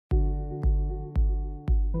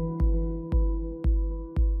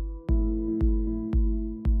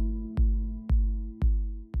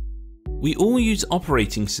We all use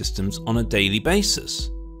operating systems on a daily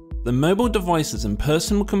basis. The mobile devices and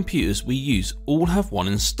personal computers we use all have one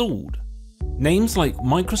installed. Names like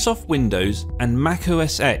Microsoft Windows and Mac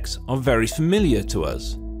OS X are very familiar to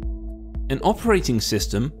us. An operating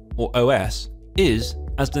system, or OS, is,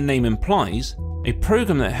 as the name implies, a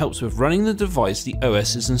program that helps with running the device the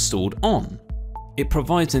OS is installed on. It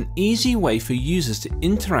provides an easy way for users to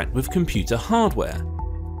interact with computer hardware.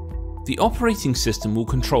 The operating system will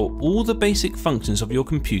control all the basic functions of your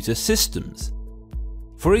computer systems.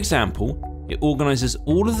 For example, it organizes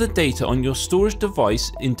all of the data on your storage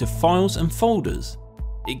device into files and folders.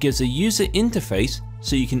 It gives a user interface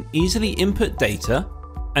so you can easily input data,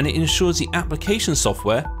 and it ensures the application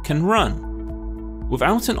software can run.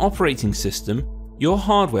 Without an operating system, your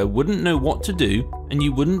hardware wouldn't know what to do and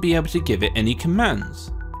you wouldn't be able to give it any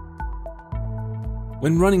commands.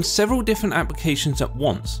 When running several different applications at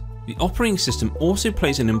once, the operating system also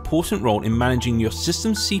plays an important role in managing your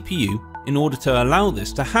system's CPU in order to allow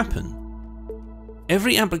this to happen.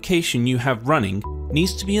 Every application you have running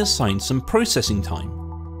needs to be assigned some processing time.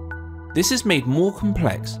 This is made more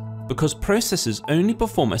complex because processors only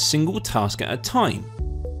perform a single task at a time.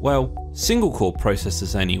 Well, single core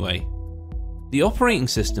processors anyway. The operating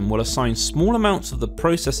system will assign small amounts of the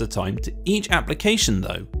processor time to each application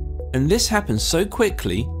though, and this happens so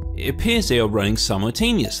quickly it appears they are running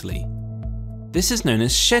simultaneously. This is known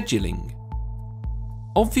as scheduling.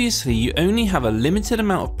 Obviously, you only have a limited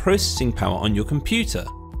amount of processing power on your computer,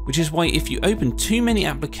 which is why if you open too many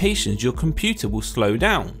applications, your computer will slow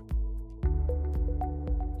down.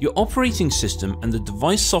 Your operating system and the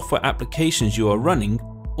device software applications you are running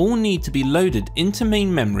all need to be loaded into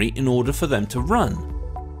main memory in order for them to run.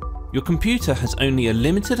 Your computer has only a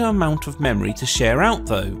limited amount of memory to share out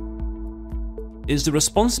though. It is the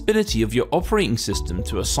responsibility of your operating system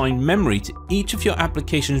to assign memory to each of your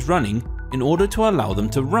applications running in order to allow them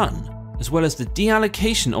to run, as well as the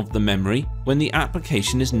deallocation of the memory when the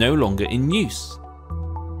application is no longer in use.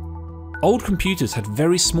 Old computers had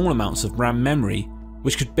very small amounts of RAM memory,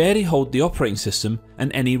 which could barely hold the operating system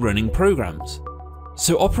and any running programs.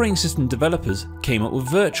 So operating system developers came up with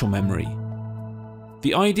virtual memory.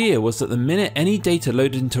 The idea was that the minute any data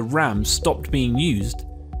loaded into RAM stopped being used,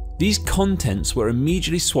 these contents were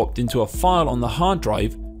immediately swapped into a file on the hard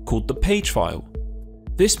drive called the page file.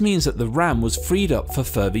 This means that the RAM was freed up for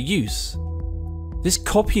further use. This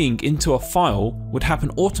copying into a file would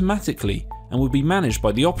happen automatically and would be managed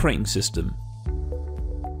by the operating system.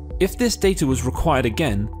 If this data was required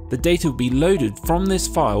again, the data would be loaded from this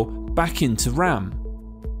file back into RAM.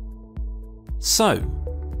 So,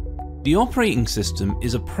 the operating system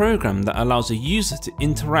is a program that allows a user to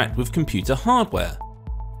interact with computer hardware.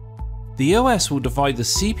 The OS will divide the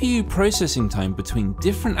CPU processing time between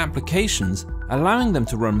different applications, allowing them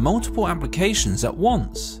to run multiple applications at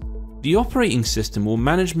once. The operating system will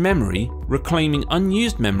manage memory, reclaiming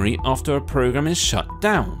unused memory after a program is shut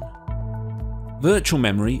down. Virtual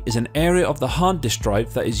memory is an area of the hard disk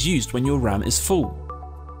drive that is used when your RAM is full.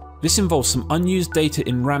 This involves some unused data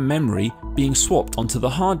in RAM memory being swapped onto the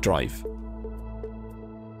hard drive.